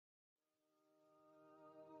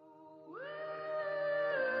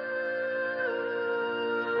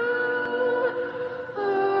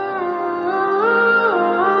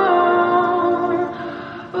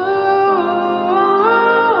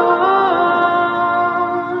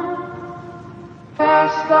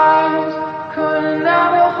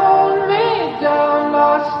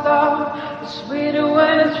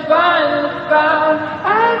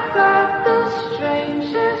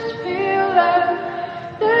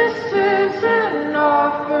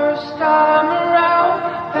first time around.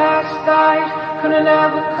 Past lives couldn't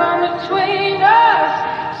ever come between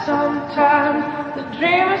us. Sometimes the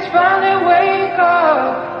dreamers finally wake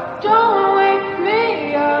up. Don't wake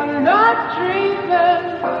me, I'm not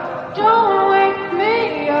dreaming. Don't wake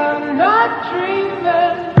me, I'm not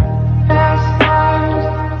dreaming. Past lives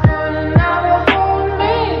couldn't ever hold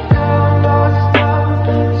me down. Lost love,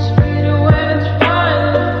 sweeter when it's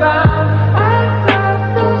finally found. I got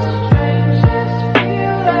the strangest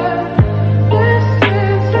feeling. This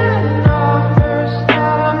isn't our first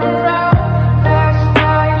time around. Past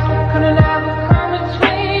lives couldn't ever come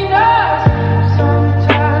between us.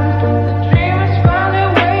 Sometimes the dreamers finally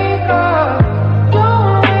wake up.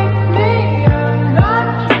 Don't wake me, I'm not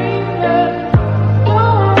dreaming.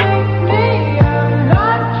 Don't wake me, I'm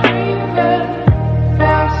not dreaming.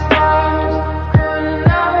 Past lives couldn't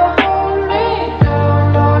ever hold me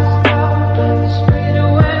down. Lost love, sweeter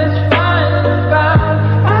when it's finally found.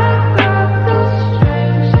 I got the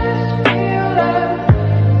strangest feeling.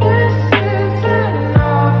 This isn't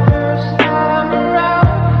our first time around.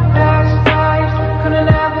 Past lives couldn't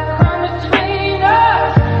ever come between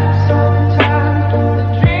us. Sometimes the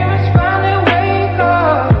dreamers finally wake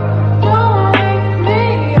up. Don't wake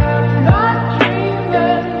me, I'm not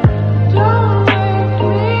dreaming. Don't wake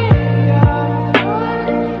me, I'm not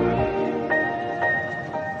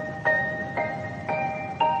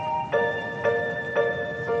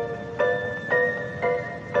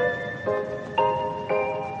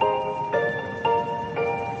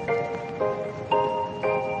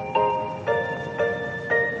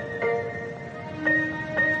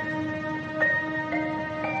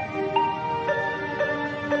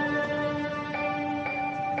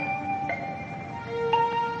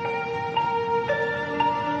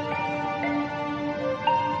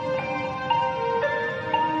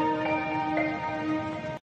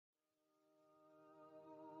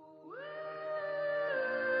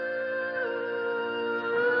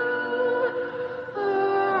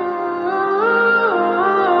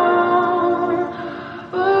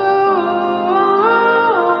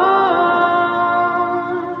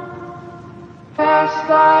Past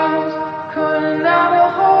lives couldn't ever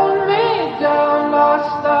hold me down.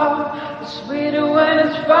 Lost love, sweeter when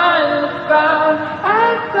it's finally found.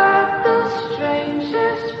 I got the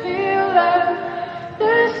strangest feeling.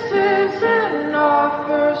 This isn't our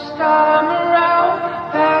first time around.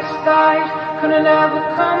 Past lives couldn't ever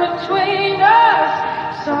come between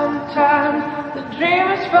us. Sometimes the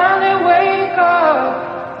dreamers finally wake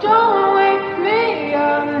up. Don't wake me,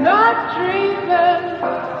 I'm not dreaming.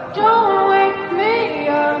 Don't wake me,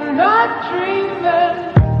 I'm not dreaming.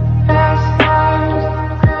 Past lives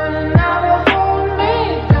couldn't ever hold me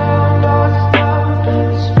down. Lost love,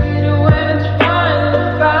 sweeter when it's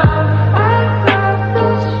finally found. I got the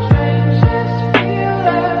strangest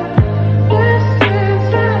feeling. This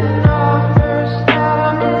isn't our first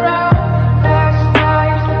time around. Past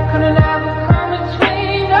lives couldn't ever come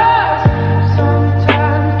between us.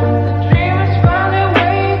 Sometimes the dreamers finally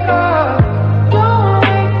wake up. Don't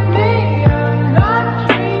wake me, I'm not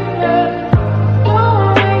dreaming. Don't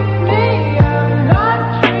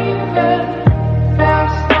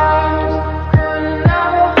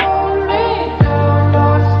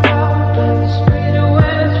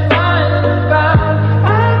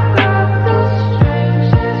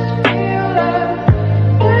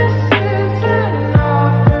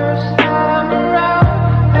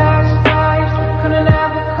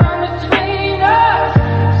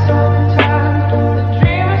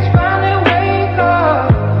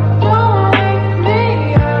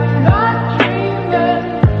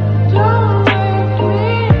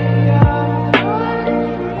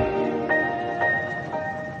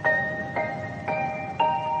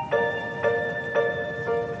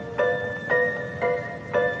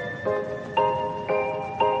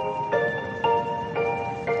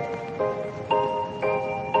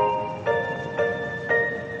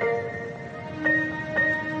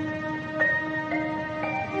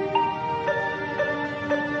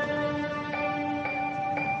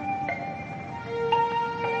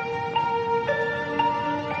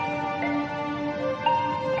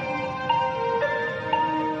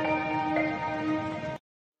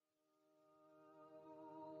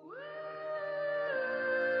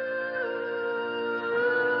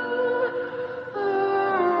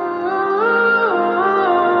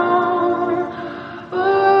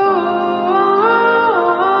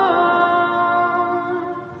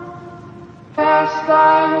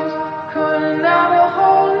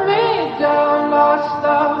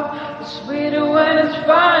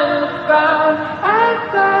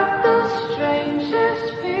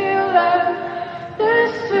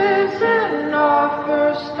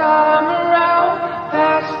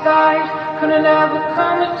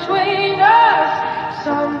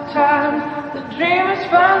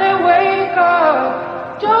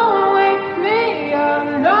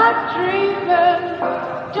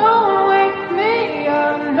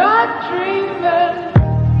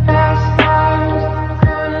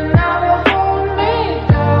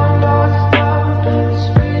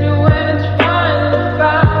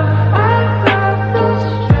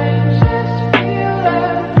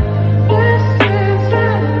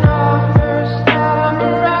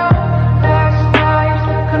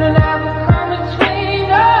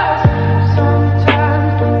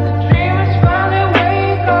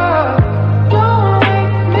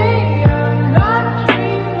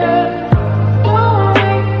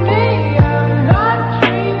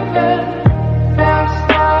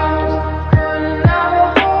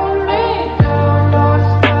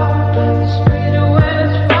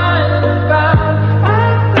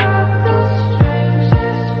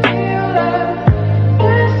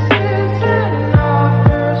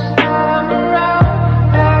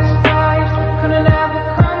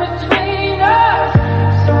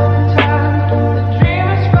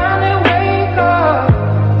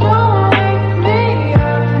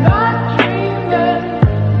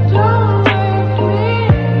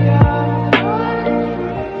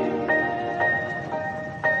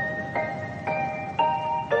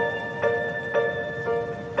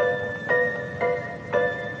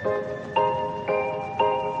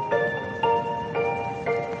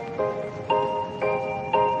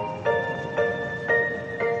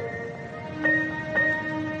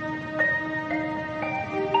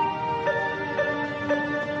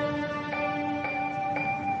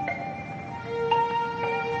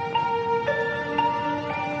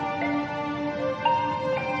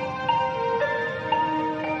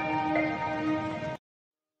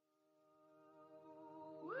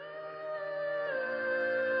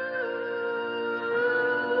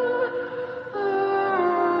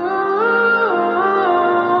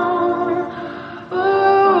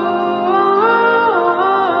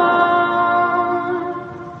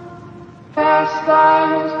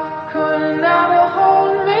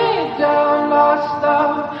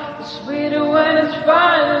it's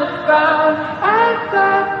finally found. I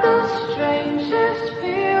got the strangest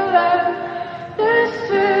feeling. This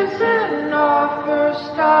isn't our first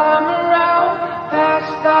time around.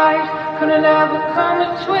 Past lives couldn't ever come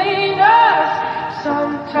between us.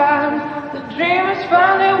 Sometimes the dreamers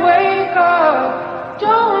finally wake up.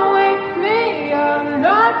 Don't wake me, I'm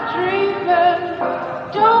not dreaming.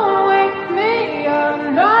 Don't wake me,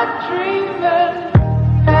 I'm not dreaming.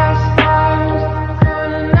 Past lives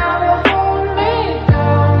couldn't ever hold me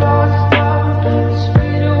down. Lost love,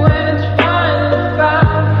 sweeter when it's finally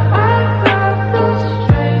found. I got the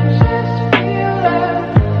strangest feeling.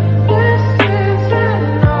 This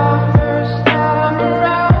isn't our first time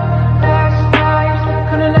around. Past lives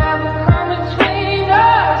couldn't ever come between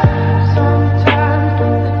us. Sometimes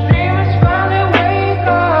the dreamers finally wake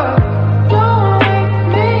up. Don't wake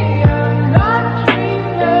me, I'm not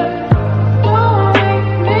dreaming. Don't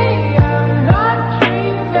wake me, I'm not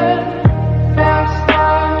dreaming. Past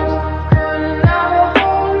lives couldn't ever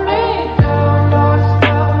hold me down. Lost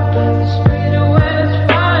love, sweeter when it's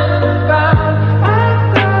finally found. I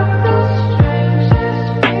got the strangest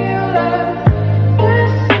feeling.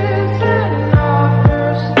 This isn't our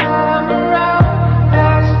first time around.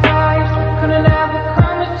 Past lives couldn't ever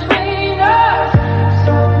come between us.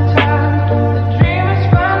 Sometimes the dreamers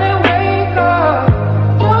finally wake up.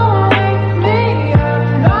 Don't wake me,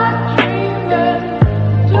 I'm not dreaming.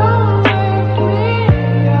 Don't wake me,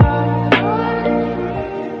 I'm not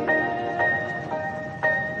dreaming.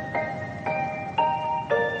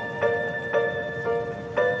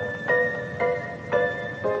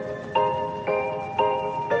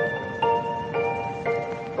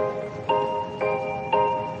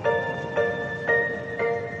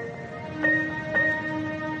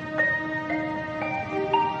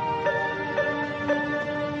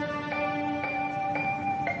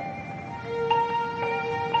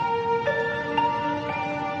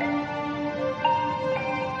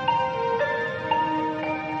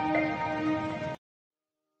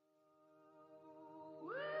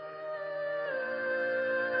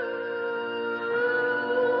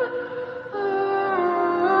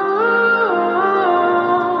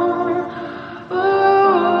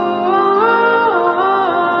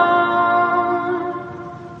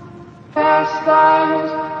 Past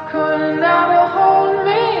lives couldn't ever hold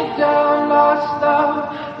me down. Lost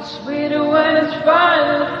love, sweeter when it's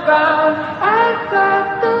finally found. I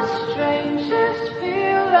got the strangest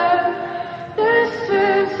feeling. This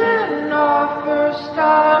isn't our first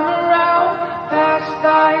time around. Past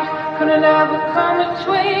lives couldn't ever come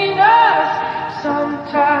between us.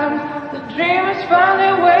 Sometimes the dreamers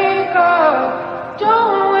finally wake up.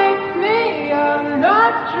 Don't wake me, I'm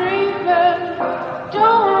not dreaming.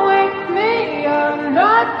 Don't wake me, I'm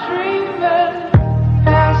not dreaming.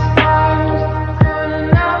 Past lives couldn't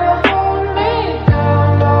ever hold me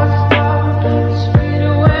down. Lost love,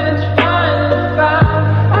 sweeter when it's finally found.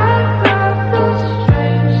 I got the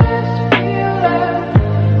strangest feeling.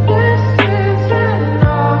 This isn't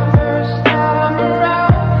our first time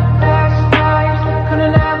around. Past lives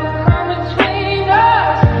couldn't ever come between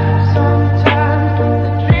us. Sometimes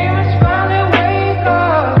the dreamers finally wake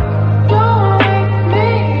up. Don't wake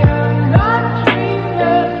me, I'm not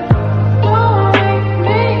dreaming. Don't wake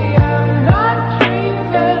me, I'm not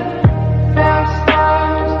dreaming. Past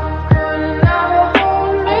lives couldn't ever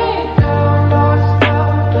hold me down. Lost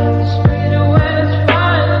love, sweeter when it's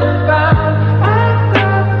finally found. I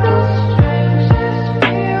got the strangest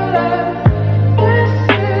feeling. This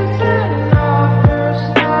isn't our first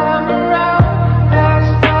time around.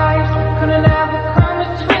 Past lives couldn't ever come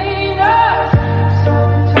between us.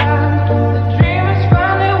 Sometimes the dreamers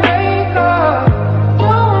finally wake up.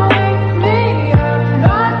 Don't wake me, I'm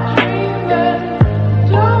not dreaming.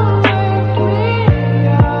 Don't wake me,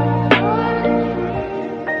 I'm not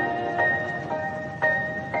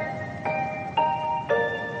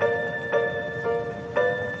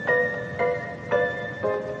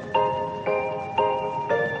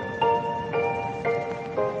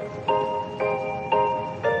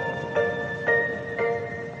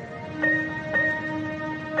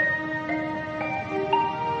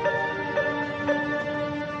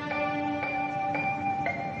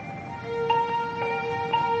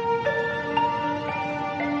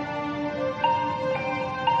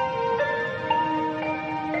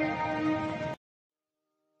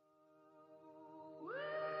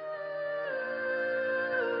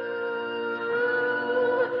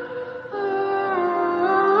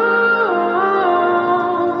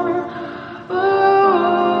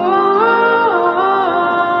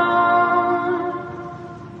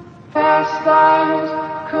Pastlives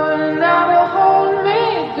couldn't ever hold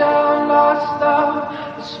me down. Lost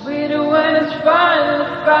love, it's sweeter when it's fine.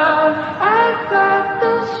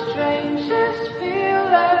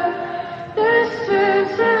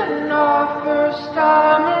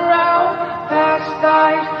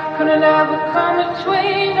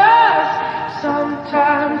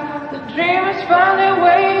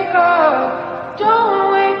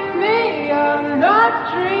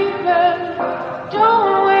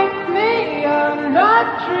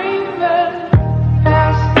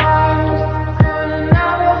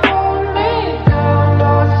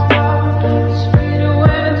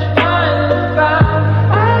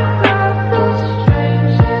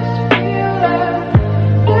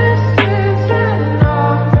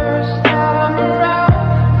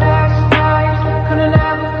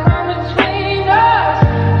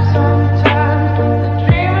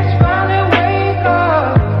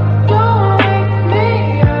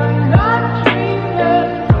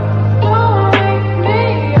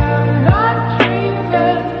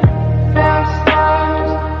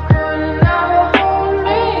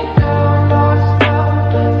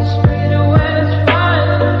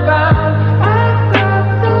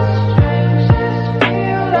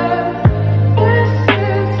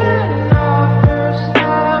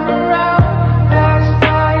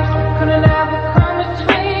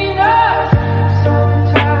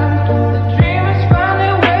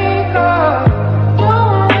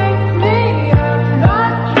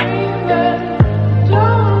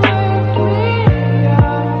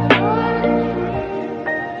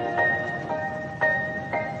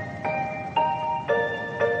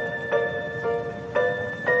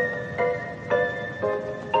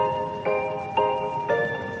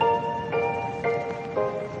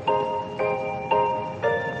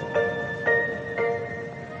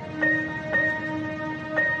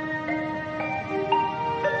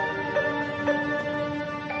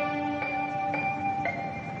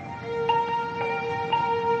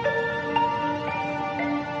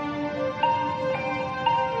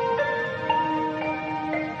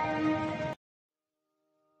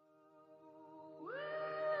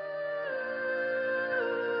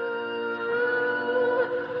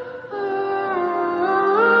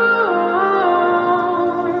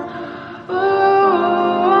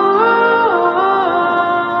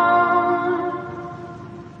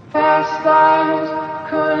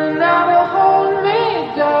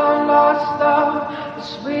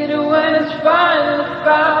 it's sweeter when it's finally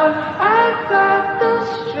found. I got the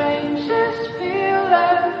strangest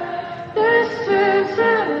feeling. This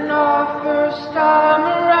isn't our first time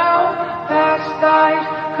around. Past lives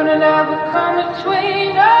couldn't ever come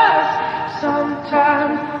between us.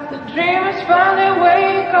 Sometimes the dreamers finally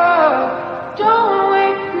wake up. Don't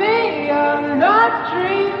wake me, I'm not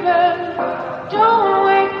dreaming. Don't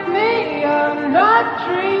wake me, I'm not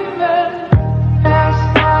dreaming. Past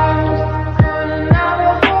lives couldn't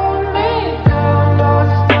ever hold me down.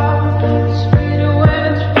 Lost love, it's sweeter when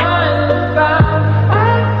it's finally found.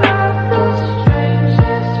 I got the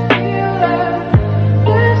strangest feeling.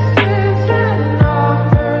 This isn't our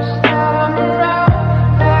first time around.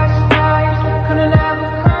 Past lives couldn't ever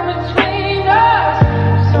come between us.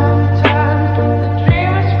 Sometimes the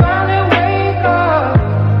dreamers finally wake up.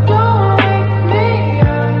 Don't wake me,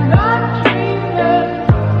 I'm not dreaming.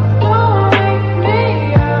 Don't wake me,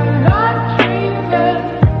 I'm not dreaming.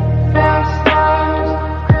 Past lives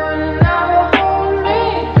couldn't ever hold me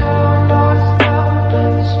down. Lost love,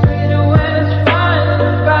 it's sweeter when it's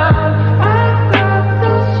finally found. I got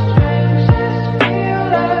the strangest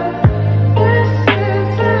feeling. This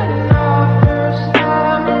isn't our first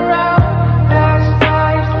time around. Past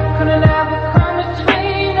lives couldn't ever come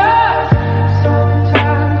between us.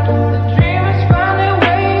 Sometimes the dreamers finally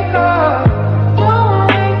wake up. Don't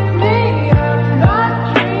wake me, I'm not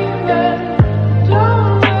dreaming.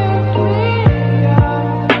 Don't wake me,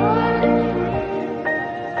 I'm not dreaming.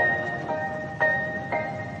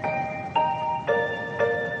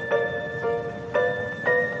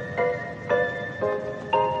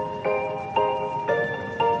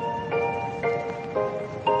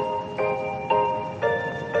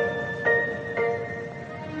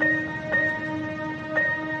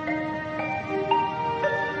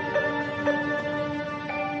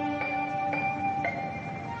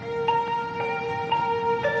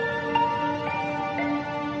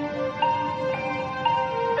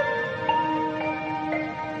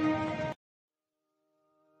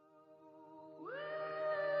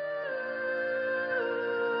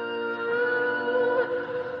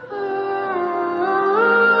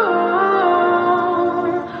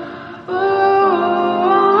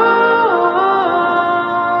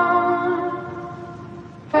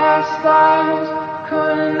 Past lives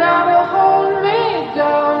couldn't ever hold me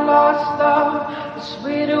down. Lost love, it's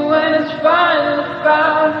sweeter when it's fine.